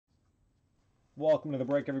Welcome to the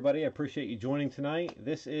break, everybody. I appreciate you joining tonight.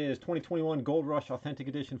 This is 2021 Gold Rush Authentic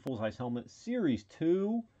Edition Full Size Helmet Series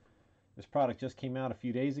 2. This product just came out a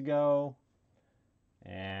few days ago,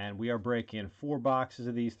 and we are breaking 4 boxes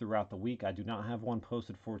of these throughout the week. I do not have one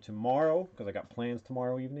posted for tomorrow because I got plans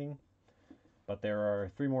tomorrow evening, but there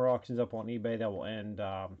are 3 more auctions up on eBay that will end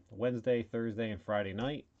Wednesday, Thursday, and Friday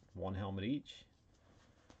night. 1 helmet each.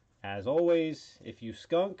 As always, if you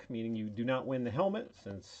skunk, meaning you do not win the helmet,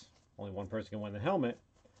 since only one person can win the helmet,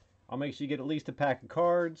 I'll make sure you get at least a pack of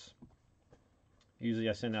cards. Usually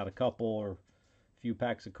I send out a couple or a few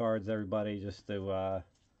packs of cards to everybody just to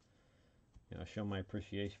show my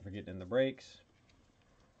appreciation for getting in the breaks.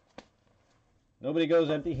 Nobody goes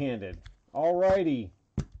empty-handed. Alrighty.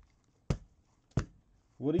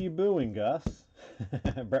 What are you booing, Gus?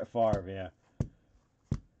 Brett Favre, yeah.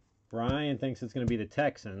 Brian thinks it's going to be the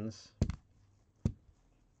Texans.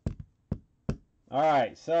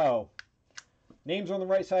 Alright, so names on the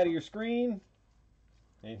right side of your screen.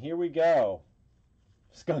 And here we go.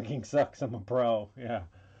 Skunking sucks, I'm a pro. Yeah.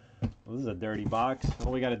 Well, this is a dirty box. Oh,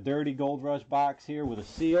 we got a dirty Gold Rush box here with a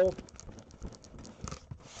seal.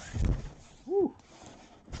 Woo.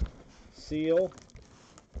 Seal.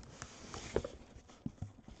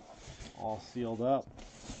 All sealed up.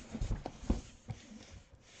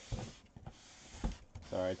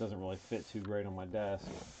 Sorry, it doesn't really fit too great on my desk.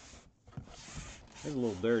 It's a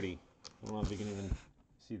little dirty. I don't know if you can even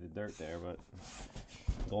see the dirt there, but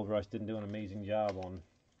Gold Rush didn't do an amazing job on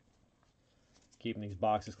keeping these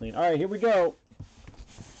boxes clean. Alright, here we go.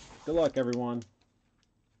 Good luck, everyone.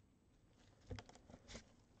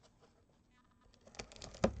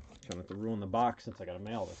 Trying not to ruin the box since I gotta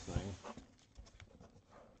mail this thing.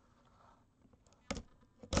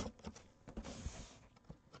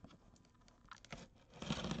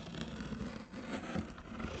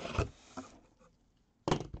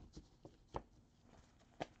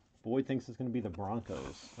 Boyd thinks it's going to be the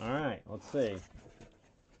Broncos. All right, let's see.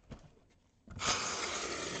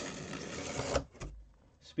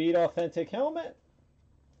 Speed Authentic Helmet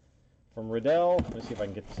from Riddell. Let me see if I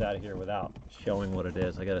can get this out of here without showing what it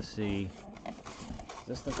is. I got to see. Is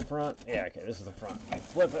this the front? Yeah, okay, this is the front.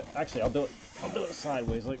 Flip it. Actually, I'll do it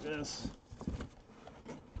sideways like this.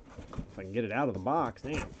 If I can get it out of the box.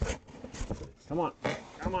 Damn. Come on.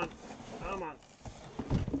 Come on. Come on.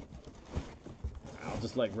 I'll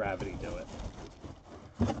just let gravity do it.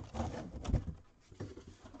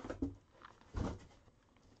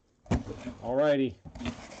 Alrighty,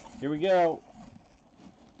 here we go.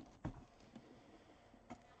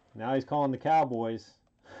 Now he's calling the Cowboys.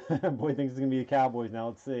 Boy thinks it's going to be the Cowboys now.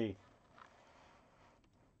 Let's see.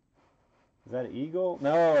 Is that an eagle?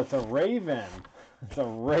 No, it's a raven. It's a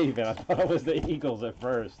raven. I thought it was the Eagles at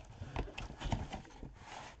first.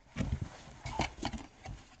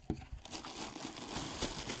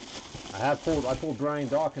 I pulled Brian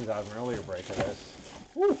Dawkins out of an earlier break of this.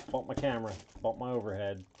 Woo! Bumped my camera. Bumped my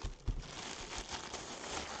overhead.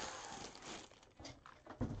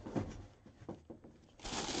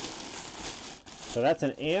 So that's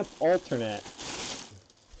an amp alternate.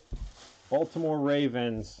 Baltimore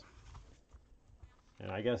Ravens.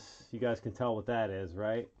 And I guess you guys can tell what that is,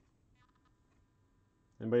 right?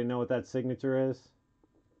 Anybody know what that signature is?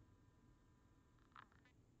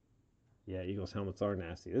 Yeah, Eagles helmets are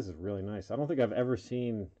nasty. This is really nice. I don't think I've ever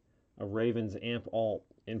seen a Ravens amp alt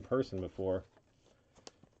in person before.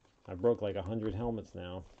 I broke like 100 helmets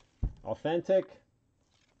now. Authentic.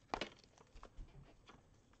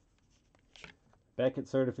 Beckett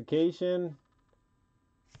certification.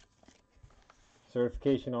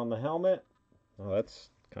 Certification on the helmet. Oh,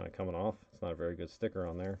 that's kind of coming off. It's not a very good sticker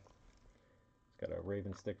on there. It's got a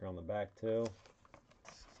Raven sticker on the back too.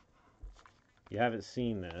 You haven't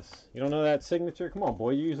seen this. You don't know that signature? Come on,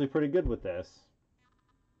 boy. You're usually pretty good with this.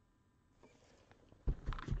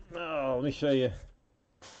 Oh, let me show you.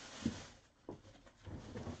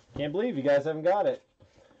 Can't believe you guys haven't got it.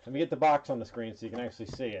 Let me get the box on the screen so you can actually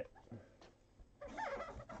see it.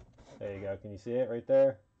 There you go. Can you see it right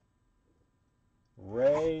there?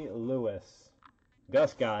 Ray Lewis.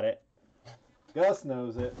 Gus got it. Gus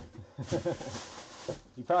knows it.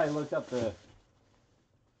 He probably looked up the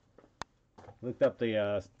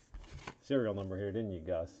serial number here, didn't you,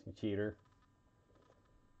 Gus? You cheater.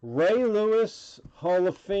 Ray Lewis Hall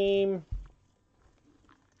of Fame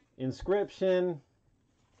inscription.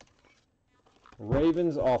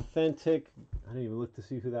 Ravens Authentic. I didn't even look to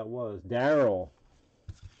see who that was. Daryl.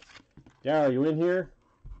 Daryl, you in here?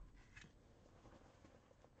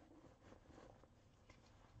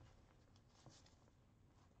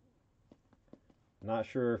 Not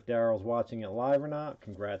sure if Daryl's watching it live or not.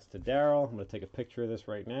 Congrats to Daryl. I'm going to take a picture of this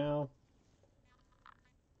right now.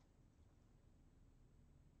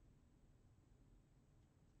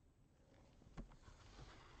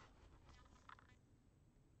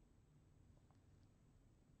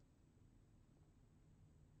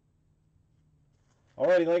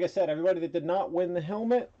 Alrighty, like I said, everybody that did not win the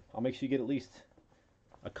helmet, I'll make sure you get at least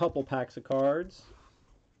a couple packs of cards.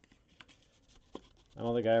 I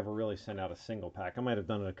don't think I ever really sent out a single pack. I might have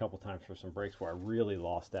done it a couple times for some breaks where I really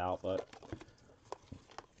lost out, but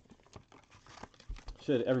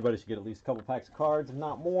everybody should get at least a couple packs of cards, if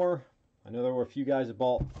not more. I know there were a few guys that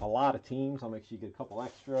bought a lot of teams. I'll make sure you get a couple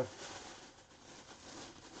extra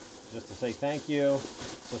just to say thank you.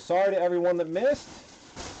 So sorry to everyone that missed.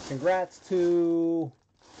 Congrats to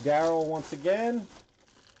Daryl once again.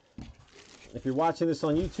 If you're watching this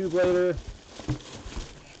on YouTube later,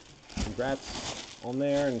 congrats on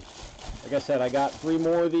there. And like I said, I got 3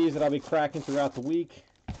 more of these that I'll be cracking throughout the week,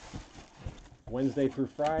 Wednesday through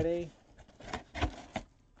Friday,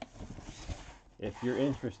 if you're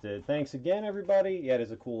interested. Thanks again, everybody. Yeah, it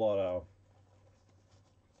is a cool auto.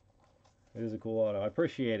 It is a cool auto. I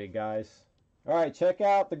appreciate it, guys. All right, check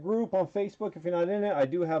out the group on Facebook if you're not in it. I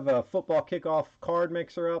do have a football kickoff card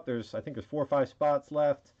mixer up. I think there's 4 or 5 spots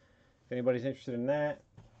left. If anybody's interested in that,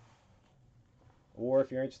 or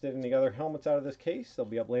if you're interested in the other helmets out of this case, they'll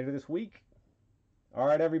be up later this week. All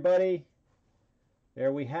right, everybody.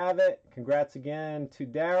 There we have it. Congrats again to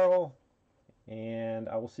Daryl. And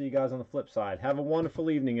I will see you guys on the flip side. Have a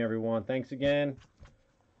wonderful evening, everyone. Thanks again.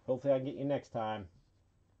 Hopefully I can get you next time.